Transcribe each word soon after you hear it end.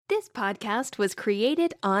This podcast was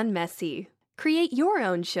created on Messy. Create your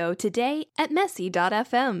own show today at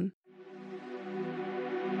messy.fm.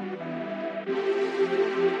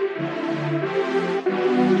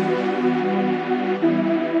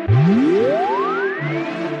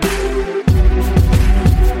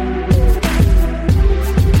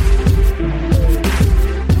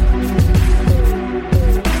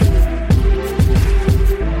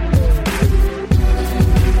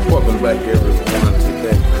 Welcome back, everyone, to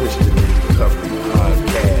that Christian Recovery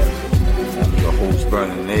Podcast. I'm your host,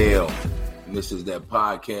 Vernon Nail, and this is that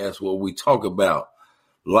podcast where we talk about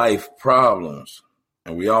life problems,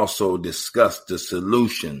 and we also discuss the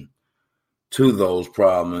solution to those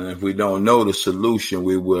problems. And if we don't know the solution,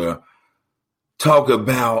 we will talk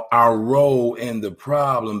about our role in the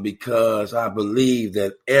problem, because I believe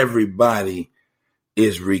that everybody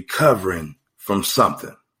is recovering from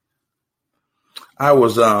something. I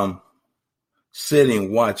was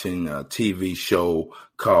sitting watching a TV show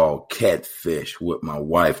called Catfish with my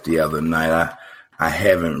wife the other night. I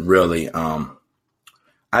haven't really, I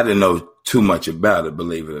didn't know too much about it,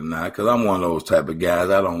 believe it or not, because I'm one of those type of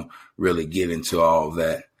guys. I don't really get into all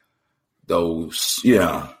that, those,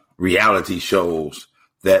 reality shows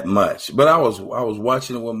that much. But I was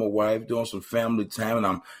watching it with my wife, doing some family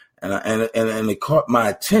time, and it caught my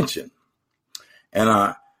attention.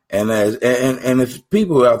 And if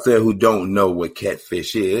people out there who don't know what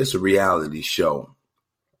Catfish is, it's a reality show,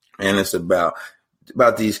 and it's about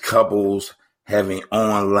these couples having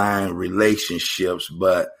online relationships,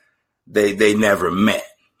 but they never met.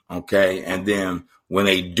 Okay, and then when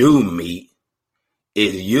they do meet,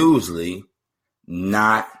 it's usually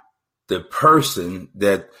not the person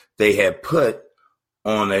that they have put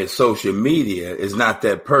on their social media. Is not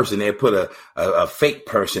that person. They put a fake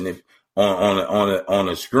person on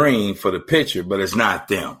a screen for the picture, but it's not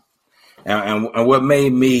them. And what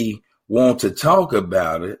made me want to talk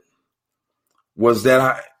about it was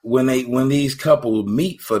that when these couples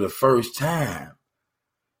meet for the first time,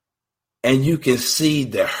 and you can see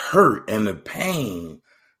the hurt and the pain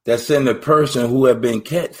that's in the person who have been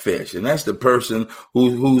catfished, and that's the person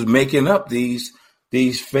who's making up these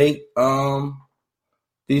fake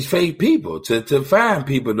people to find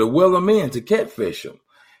people, to will them in, to catfish them.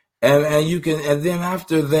 And you can, and then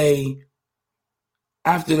after they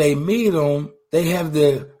meet them, they have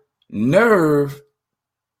the nerve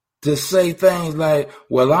to say things like,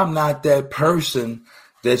 well, I'm not that person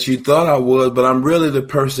that you thought I was, but I'm really the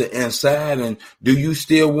person inside. And do you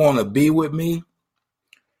still want to be with me?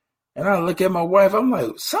 And I look at my wife, I'm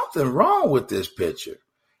like, something wrong with this picture.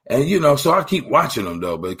 And, so I keep watching them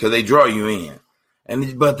though, because they draw you in.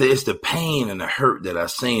 But it's the pain and the hurt that I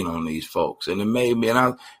seen on these folks. And it made me, and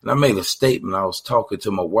I made a statement. I was talking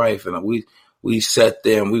to my wife, and we sat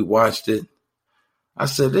there and we watched it. I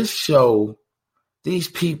said, this show, these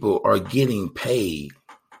people are getting paid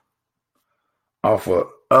off of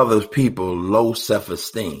other people's low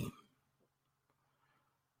self-esteem.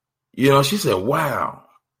 She said, wow,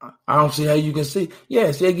 I don't see how you can see.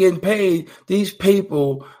 Yes, they're getting paid. These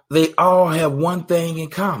people, they all have one thing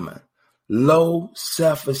in common: low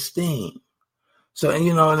self-esteem. So, and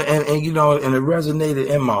it resonated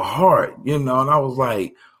in my heart, and I was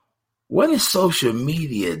like, what is social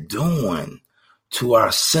media doing to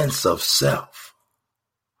our sense of self?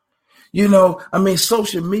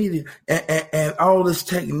 Social media and all this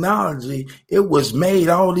technology, it was made,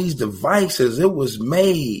 all these devices, it was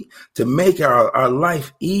made to make our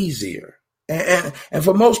life easier. And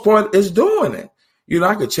for most part, it's doing it.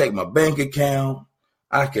 I could check my bank account.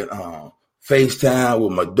 I could, FaceTime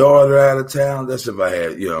with my daughter out of town. That's if I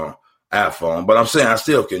had, iPhone. But I'm saying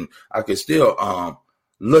I can still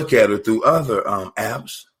look at her through other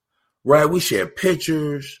apps, right? We share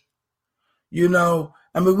pictures, we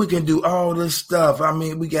can do all this stuff.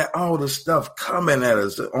 We got all this stuff coming at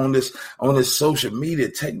us on this social media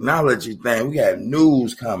technology thing. We got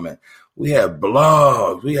news coming. We have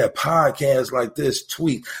blogs. We have podcasts like this,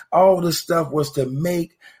 tweet. All this stuff was to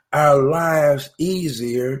make our lives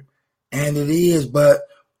easier. And it is, but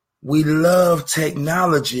we love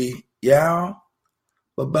technology, y'all.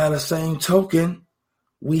 But by the same token,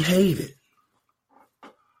 we hate it.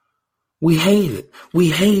 We hate it. We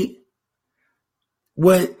hate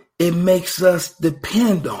what it makes us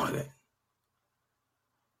depend on it.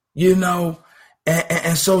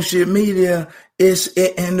 And social media is,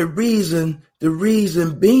 and the reason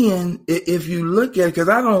being, if you look at it, because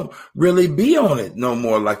I don't really be on it no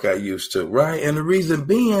more like I used to, right? And the reason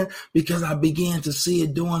being, because I began to see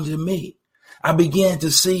it doing to me. I began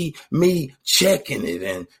to see me checking it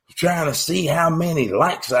and trying to see how many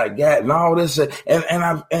likes I got and all this. And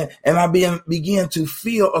I began to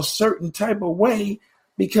feel a certain type of way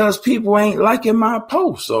because people ain't liking my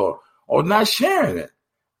posts or not sharing it.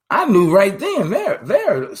 I knew right then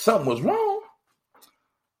there something was wrong,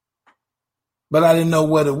 but I didn't know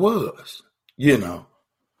what it was,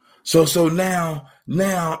 So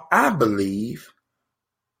now I believe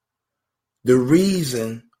the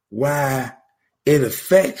reason why it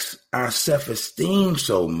affects our self-esteem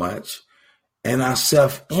so much and our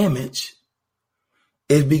self-image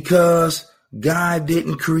is because God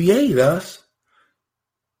didn't create us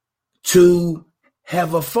to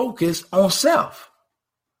have a focus on self.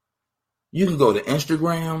 You can go to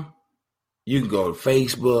Instagram, you can go to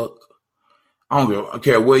Facebook. I don't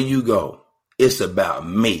care where you go. It's about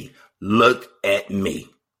me. Look at me.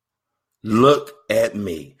 Look at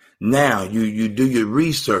me. Now you do your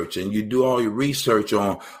research and you do all your research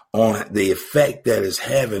on the effect that it's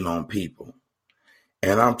having on people.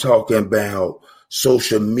 And I'm talking about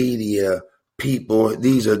social media people.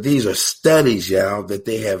 These are studies, y'all, that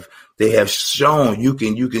they have shown. You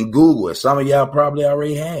can Google it. Some of y'all probably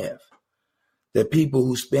already have. That people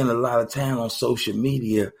who spend a lot of time on social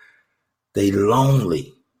media, they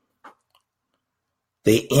lonely.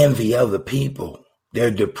 They envy other people.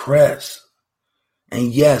 They're depressed.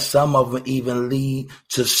 And yes, some of them even lead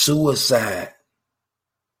to suicide.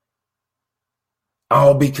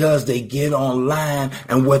 All because they get online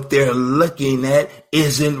and what they're looking at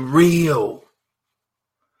isn't real.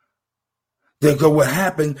 What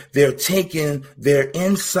happened, they're taking their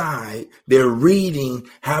inside, they're reading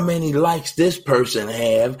how many likes this person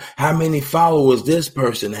have, how many followers this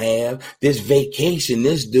person have, this vacation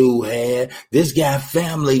this dude had, this guy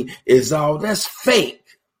family is all, that's fake.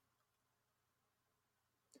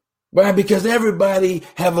 Why? Because everybody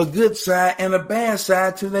have a good side and a bad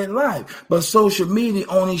side to their life. But social media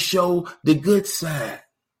only show the good side.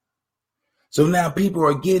 So now people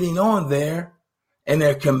are getting on there and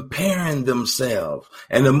they're comparing themselves.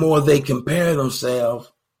 And the more they compare themselves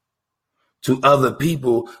to other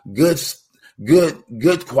people, good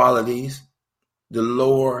qualities, the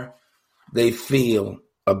lower they feel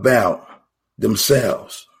about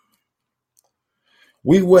themselves.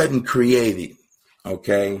 We wasn't created,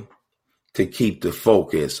 to keep the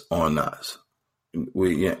focus on us.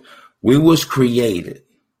 We was created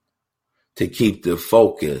to keep the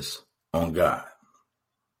focus on God.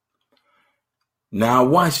 Now I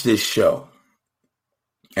watch this show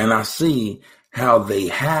and I see how they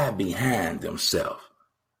hide behind themselves.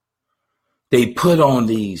 They put on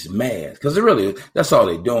these masks because really that's all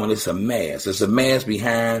they're doing. It's a mask. It's a mask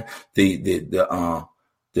behind the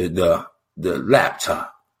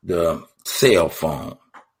laptop, the cell phone.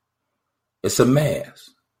 It's a mask.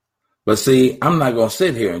 But see, I'm not going to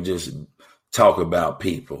sit here and just talk about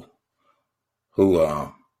people who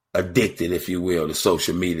are addicted, if you will, to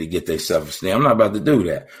social media to get their self-esteem. I'm not about to do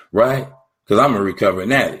that, right? Because I'm a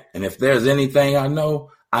recovering addict. And if there's anything I know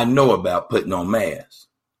about putting on masks.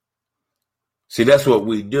 See, that's what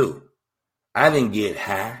we do. I didn't get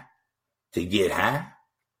high to get high.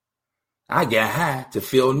 I got high to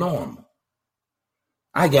feel normal.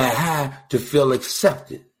 I got high to feel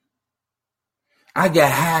accepted. I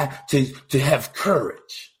got high to have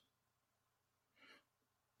courage.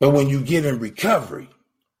 But when you get in recovery,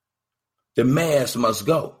 the mask must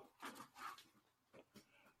go.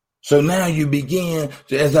 So now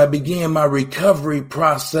as I began my recovery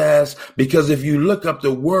process, because if you look up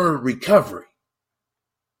the word recovery,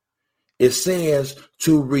 it says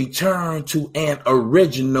to return to an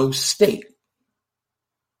original state.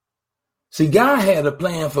 See, God had a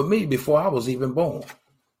plan for me before I was even born.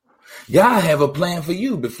 God have a plan for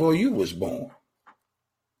you before you was born.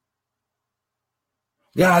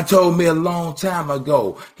 God told me a long time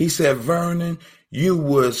ago, he said, Vernon, you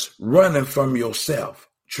was running from yourself,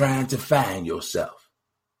 trying to find yourself.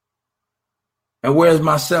 And where's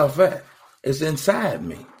myself at? It's inside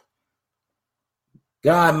me.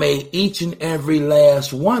 God made each and every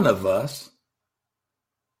last one of us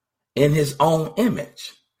in his own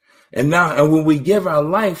image. And when we give our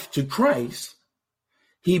life to Christ,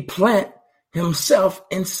 he plant himself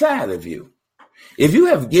inside of you. If you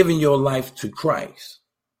have given your life to Christ,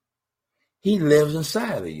 he lives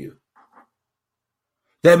inside of you.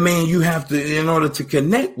 That means you have to, in order to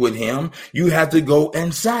connect with him, you have to go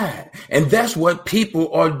inside. And that's what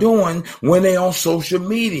people are doing when they're on social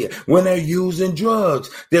media, when they're using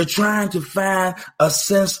drugs. They're trying to find a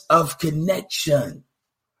sense of connection.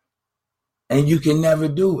 And you can never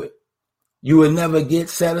do it. You will never get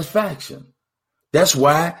satisfaction. That's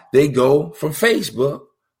why they go from Facebook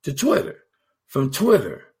to Twitter. from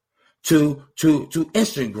Twitter to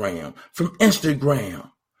Instagram, from Instagram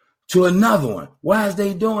to another one. Why is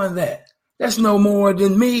they doing that? That's no more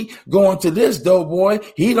than me going to this dope boy.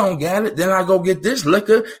 He don't got it. Then I go get this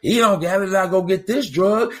liquor. He don't got it. Then I go get this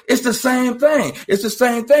drug. It's the same thing. It's the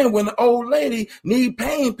same thing when the old lady need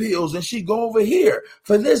pain pills and she go over here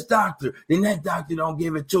for this doctor. Then that doctor don't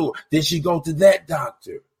give it to her. Then she go to that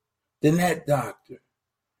doctor. Then that doctor.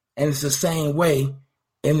 And it's the same way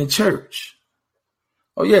in the church.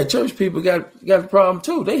 Oh yeah, church people got a problem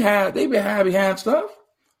too. They be high behind stuff.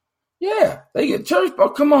 Yeah, they get church. Oh,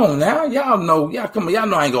 come on now. Y'all know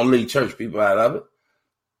I ain't gonna leave church people out of it.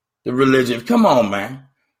 The religion. Come on, man.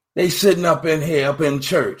 They sitting up in here, up in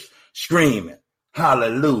church, screaming,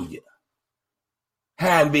 hallelujah.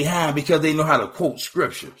 Hiding behind because they know how to quote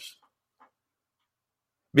scriptures.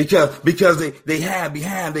 Because they hide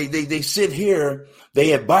behind, they sit here, they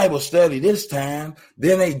had Bible study this time,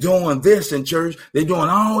 then they doing this in church, they doing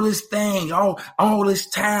all this thing, all this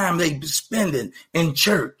time they spending in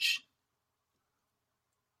church.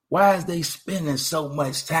 Why is they spending so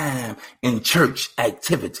much time in church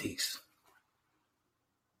activities?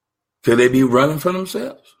 Could they be running for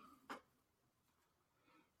themselves?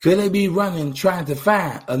 Could they be running trying to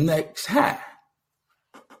find a next high?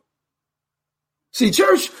 See,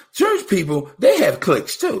 church people, they have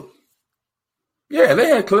cliques too. Yeah, they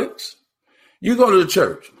have cliques. You go to the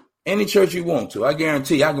church, any church you want to. I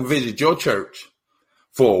guarantee you, I can visit your church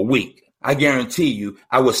for a week. I guarantee you,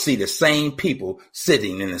 I will see the same people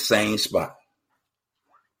sitting in the same spot.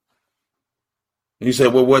 And you say,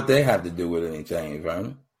 well, what they have to do with anything,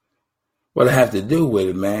 Vernon? What I have to do with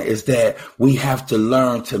it, man, is that we have to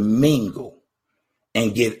learn to mingle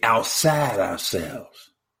and get outside ourselves.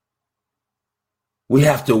 We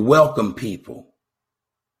have to welcome people.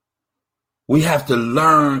 We have to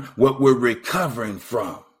learn what we're recovering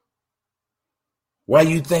from. Why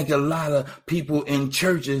you think a lot of people in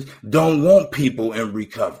churches don't want people in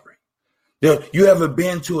recovery? You ever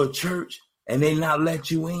been to a church and they not let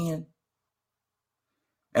you in?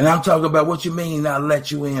 And I'm talking about, what you mean not let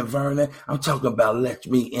you in, Vernon? I'm talking about let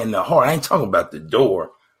me in the heart. I ain't talking about the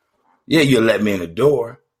door. Yeah, you'll let me in the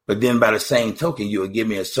door. But then by the same token, you'll give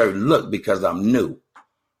me a certain look because I'm new.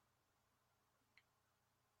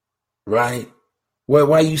 Right? Well,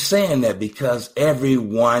 why are you saying that? Because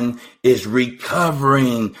everyone is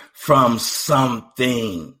recovering from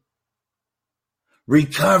something.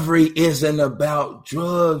 Recovery isn't about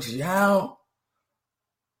drugs, y'all.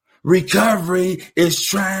 Recovery is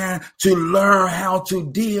trying to learn how to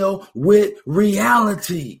deal with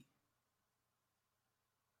reality.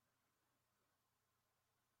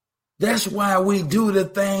 That's why we do the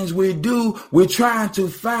things we do. We're trying to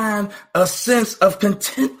find a sense of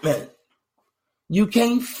contentment. You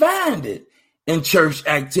can't find it in church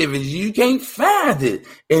activities. You can't find it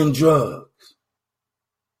in drugs.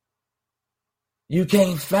 You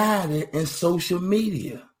can't find it in social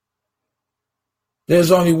media.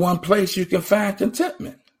 There's only one place you can find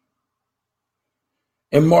contentment.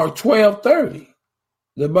 In Mark 12:30,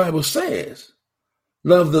 the Bible says,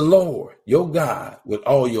 love the Lord, your God, with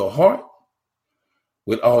all your heart,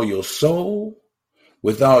 with all your soul,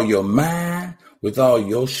 with all your mind, with all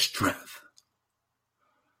your strength.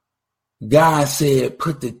 God said,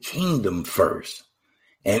 put the kingdom first,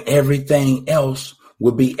 and everything else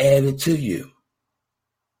will be added to you.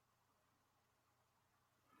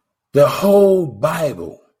 The whole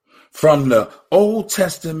Bible, from the Old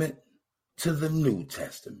Testament to the New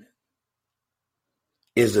Testament,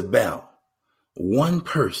 is about one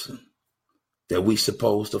person that we're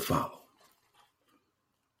supposed to follow.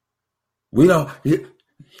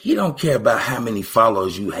 He don't care about how many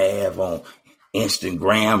followers you have on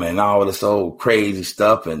Instagram and all this old crazy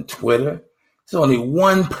stuff and Twitter. It's only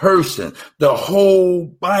one person. The whole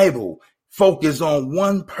Bible focuses on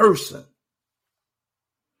one person.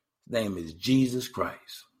 His name is Jesus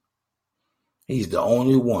Christ. He's the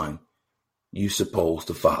only one you're supposed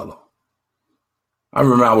to follow. I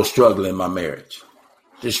remember I was struggling in my marriage.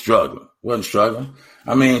 Just struggling. Wasn't struggling.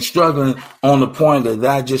 I mean, struggling on the point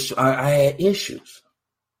that I had issues.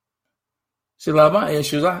 See, a lot of my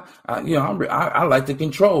issues, I like the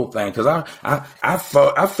control thing, because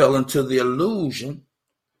I fell into the illusion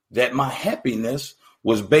that my happiness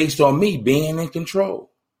was based on me being in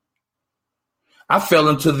control. I fell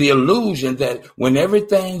into the illusion that when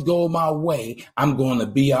everything goes my way, I'm going to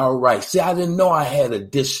be all right. See, I didn't know I had a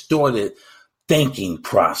distorted thinking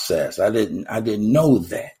process. I didn't know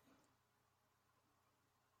that.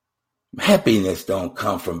 Happiness don't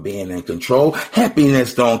come from being in control.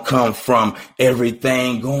 Happiness don't come from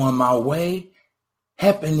everything going my way.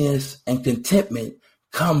 Happiness and contentment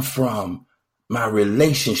come from my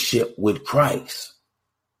relationship with Christ.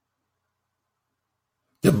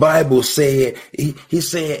 The Bible said, he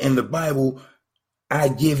said in the Bible, I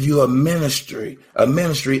give you a ministry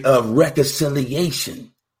of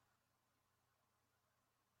reconciliation.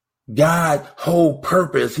 God's whole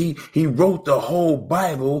purpose, he wrote the whole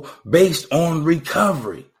Bible based on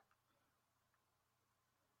recovery.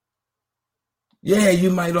 Yeah,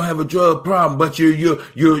 you might not have a drug problem, but you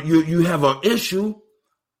have an issue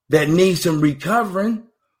that needs some recovering.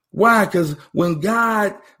 Why? Because when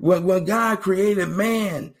God created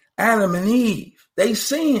man, Adam and Eve, they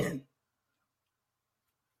sinned.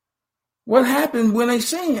 What happened when they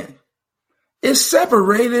sinned? It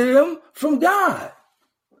separated them from God.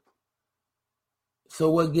 So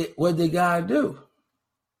what did God do?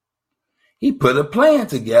 He put a plan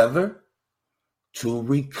together to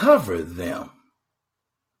recover them.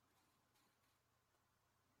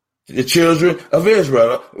 The children of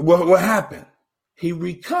Israel, what happened? He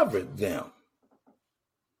recovered them.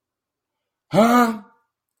 Then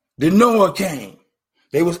Noah came.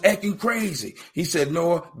 They was acting crazy. He said,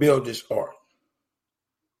 Noah, build this ark.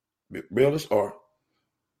 Build this ark.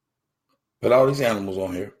 Put all these animals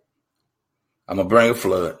on here. I'm going to bring a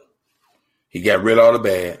flood. He got rid of all the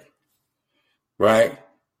bad. Right?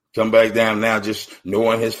 Come back down now, just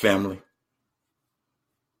Noah and his family.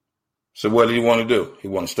 So what did he want to do? He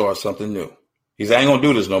want to start something new. He said, I ain't going to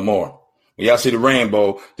do this no more. When y'all see the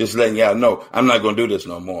rainbow, just letting y'all know, I'm not going to do this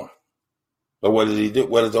no more. But what did he do?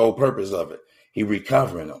 What is the whole purpose of it? He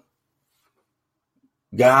recovering them.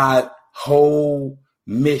 God's whole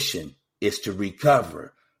mission is to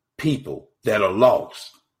recover people that are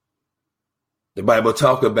lost. The Bible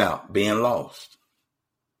talk about being lost.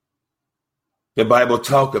 The Bible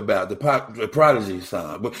talk about the prodigy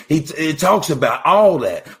son. But it talks about all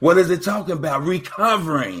that. What is it talking about?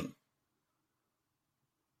 Recovering.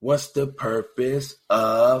 What's the purpose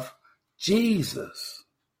of Jesus?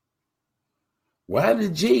 Why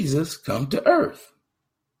did Jesus come to earth?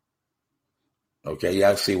 Okay,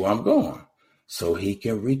 y'all see where I'm going. So he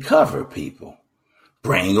can recover people.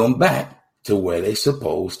 Bring them back to where they're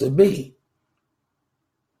supposed to be.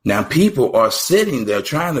 Now, people are sitting there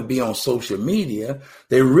trying to be on social media.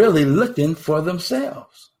 They're really looking for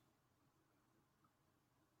themselves.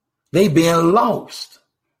 They being lost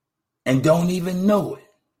and don't even know it.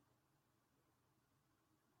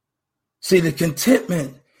 See, the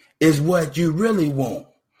contentment is what you really want.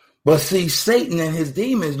 But see, Satan and his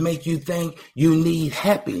demons make you think you need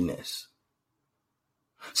happiness.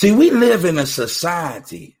 See, we live in a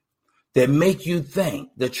society that make you think,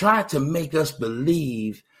 that try to make us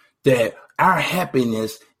believe that our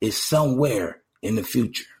happiness is somewhere in the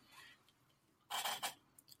future.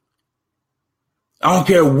 I don't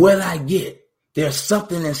care what I get. There's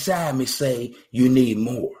something inside me say you need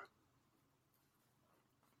more.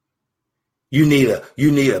 You need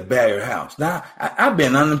a better house. Now, I've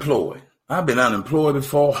been unemployed. I've been unemployed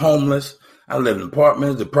before, homeless. I live in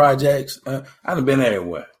apartments, the projects. I've been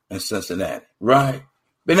everywhere in Cincinnati, right?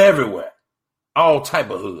 Been everywhere. All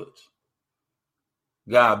type of hoods.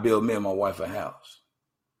 God built me and my wife a house.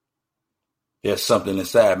 There's something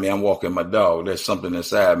inside me. I'm walking my dog. There's something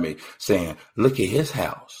inside me saying, look at his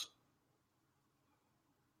house.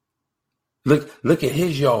 Look at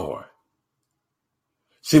his yard.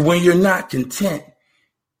 See, when you're not content,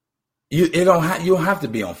 you don't have to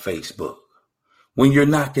be on Facebook. When you're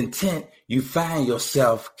not content, you find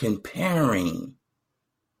yourself comparing.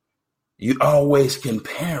 You always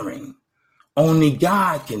comparing. Only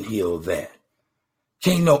God can heal that.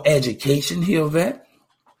 Can't no education heal that.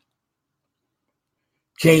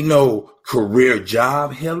 Can't no career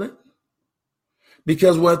job heal it.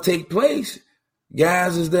 Because what take place,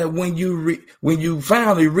 guys, is that when you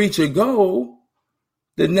finally reach a goal,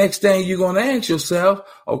 the next thing you're going to ask yourself,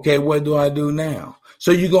 okay, what do I do now?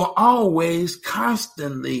 So you're going to always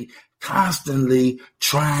constantly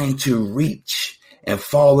trying to reach and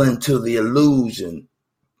fall into the illusion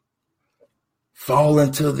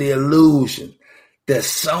that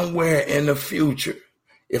somewhere in the future,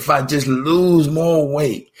 if I just lose more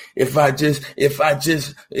weight, if I just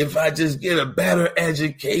get a better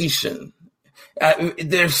education,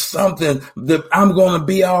 there's something that I'm going to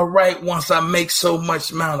be all right once I make so much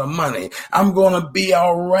amount of money. I'm going to be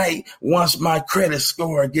all right once my credit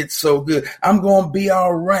score gets so good. I'm going to be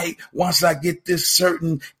all right once I get this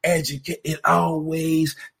certain education. It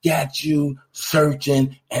always got you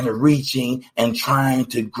searching and reaching and trying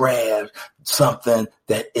to grab something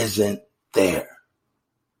that isn't there.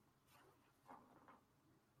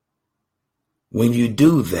 When you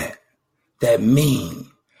do that, that means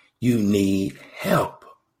you need help.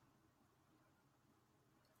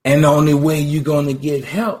 And the only way you're going to get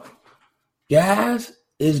help, guys,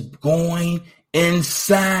 is going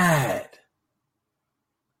inside.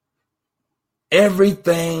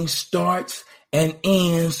 Everything starts and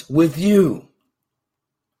ends with you.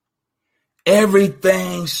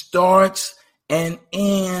 Everything starts and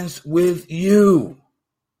ends with you.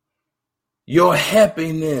 Your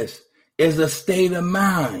happiness is a state of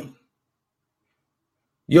mind.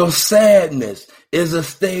 Your sadness is a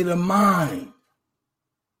state of mind.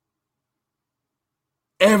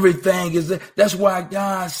 Everything is, that's why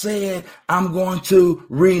God said, I'm going to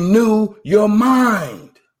renew your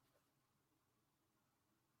mind.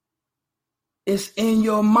 It's in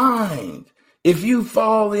your mind. If you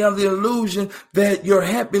fall under the illusion that your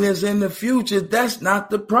happiness in the future, that's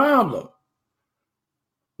not the problem.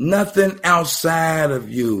 Nothing outside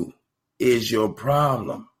of you is your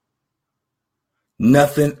problem.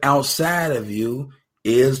 Nothing outside of you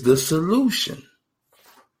is the solution.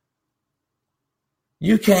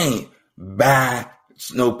 You can't buy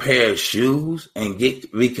no pair of shoes and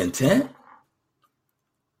be content.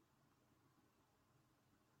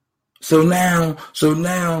 So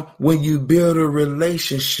now when you build a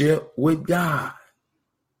relationship with God,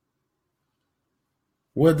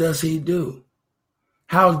 what does he do?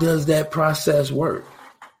 How does that process work?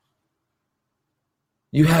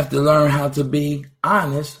 You have to learn how to be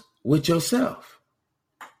honest with yourself.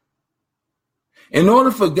 In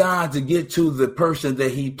order for God to get to the person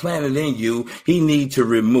that he planted in you, he needs to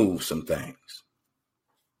remove some things.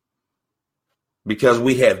 Because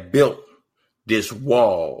we have built this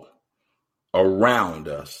wall around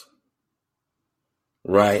us,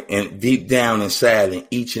 right? And deep down inside in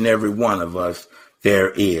each and every one of us, there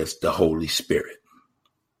is the Holy Spirit.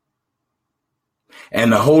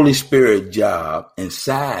 And the Holy Spirit job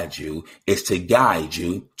inside you is to guide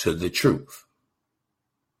you to the truth.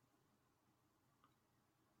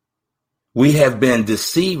 We have been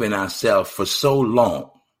deceiving ourselves for so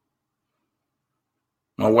long.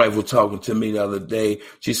 My wife was talking to me the other day.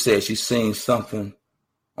 She said she seen something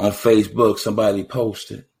on Facebook somebody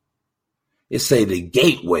posted. It say the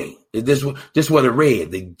gateway. This what it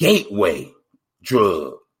read. The gateway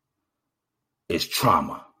drug is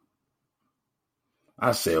trauma.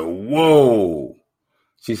 I said, whoa.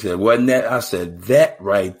 She said, wasn't that? I said, that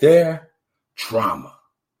right there, trauma.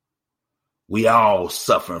 We all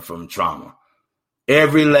suffering from trauma.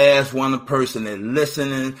 Every last one of person that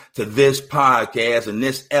listening to this podcast and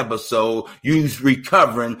this episode, you's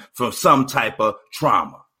recovering from some type of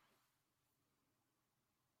trauma.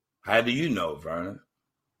 How do you know, Vernon?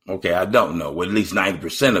 Okay, I don't know. Well, at least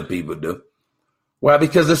 90% of people do. Why?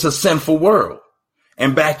 Because it's a sinful world.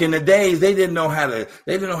 And back in the days, they didn't know how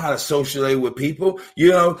to socialize with people. You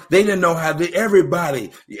know, they didn't know how to,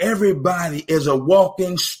 everybody is a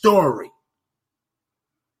walking story.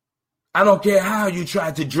 I don't care how you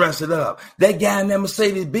try to dress it up. That guy in that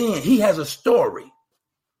Mercedes-Benz, he has a story.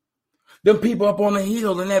 Them people up on the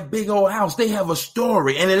hill in that big old house, they have a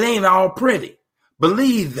story, and it ain't all pretty.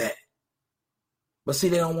 Believe that. But see,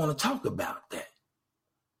 they don't want to talk about that.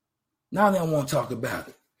 Now they don't want to talk about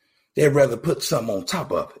it. They'd rather put something on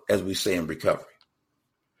top of it, as we say in recovery.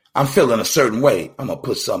 I'm feeling a certain way. I'm going to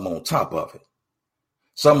put something on top of it.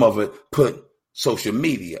 Some of it put social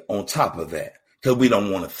media on top of that because we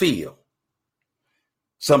don't want to feel.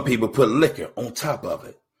 Some people put liquor on top of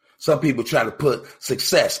it. Some people try to put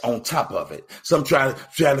success on top of it. Some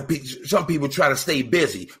people try to stay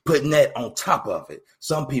busy, putting that on top of it.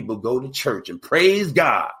 Some people go to church and praise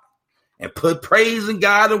God and put praising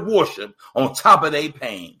God and worship on top of their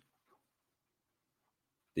pain.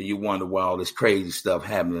 Then you wonder why all this crazy stuff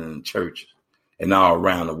happening in the churches and all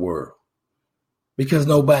around the world. Because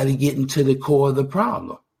nobody getting to the core of the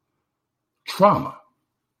problem. Trauma.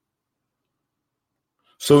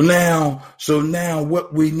 So now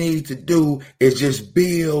what we need to do is just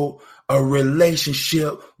build a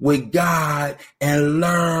relationship with God and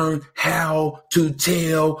learn how to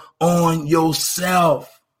tell on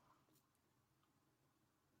yourself.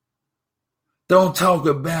 Don't talk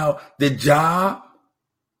about the job.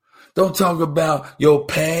 Don't talk about your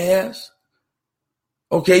past.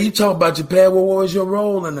 Okay, you talk about your past. Well, what was your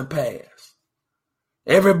role in the past?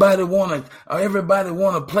 Everybody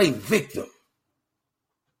wanna play victim.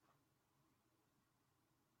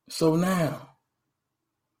 So now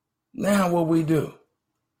what we do?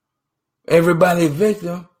 Everybody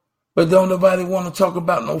victim, but don't nobody want to talk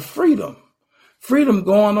about no freedom. Freedom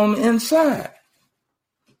going on the inside.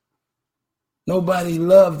 Nobody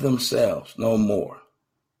love themselves no more.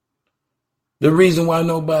 The reason why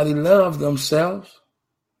nobody loves themselves,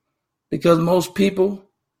 because most people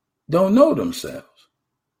don't know themselves.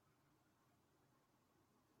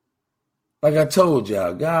 Like I told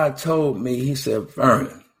y'all, God told me, he said,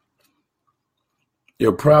 Vernon,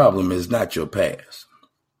 your problem is not your past.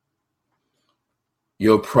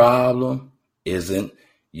 Your problem isn't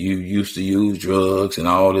you used to use drugs and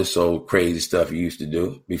all this old crazy stuff you used to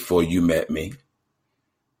do before you met me.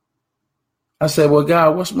 I said, well,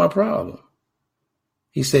 God, what's my problem?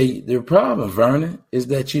 He said, the problem, Vernon, is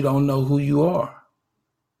that you don't know who you are.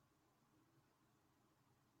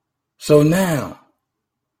 So now,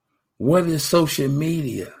 what is social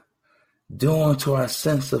media doing to our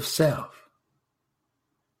sense of self?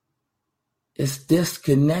 It's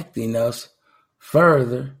disconnecting us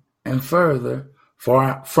further and further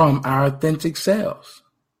from our authentic selves.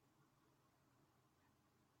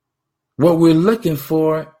 What we're looking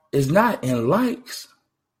for is not in likes.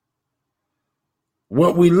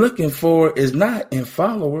 What we're looking for is not in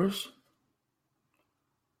followers.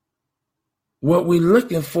 What we're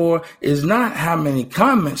looking for is not how many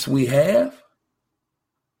comments we have.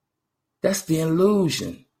 That's the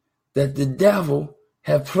illusion that the devil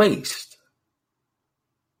have placed.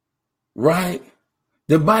 Right?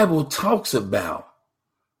 The Bible talks about,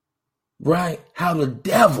 right, how the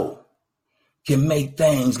devil can make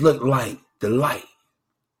things look like the light.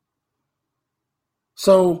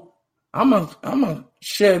 So I'm gonna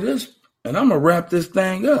share this and I'm gonna wrap this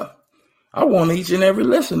thing up. I want each and every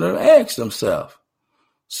listener to ask themselves,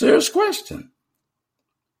 serious question.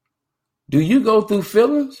 Do you go through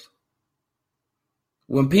feelings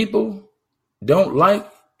when people don't like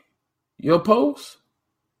your posts?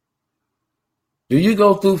 Do you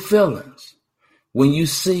go through feelings when you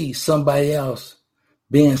see somebody else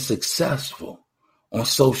being successful on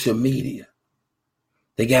social media?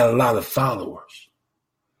 They got a lot of followers.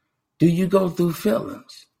 Do you go through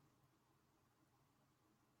feelings?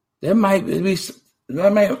 There might be some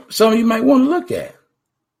of you might want to look at.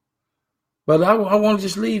 But I want to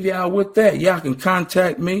just leave y'all with that. Y'all can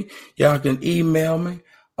contact me. Y'all can email me.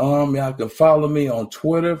 Y'all can follow me on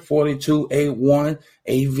Twitter,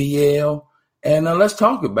 4281AVL. And let's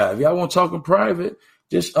talk about it. If y'all want to talk in private,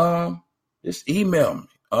 just email me.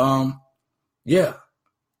 Yeah,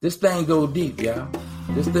 this thing go deep, y'all.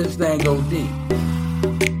 This thing go deep.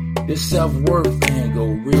 This self-worth thing go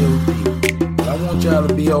real deep. I want y'all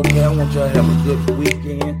to be okay. I want y'all to have a good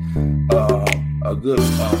weekend, a good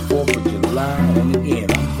 4th of July. And again,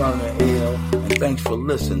 I'm Vernon L. And thanks for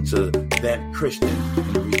listening to That Christian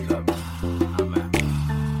in Recovery.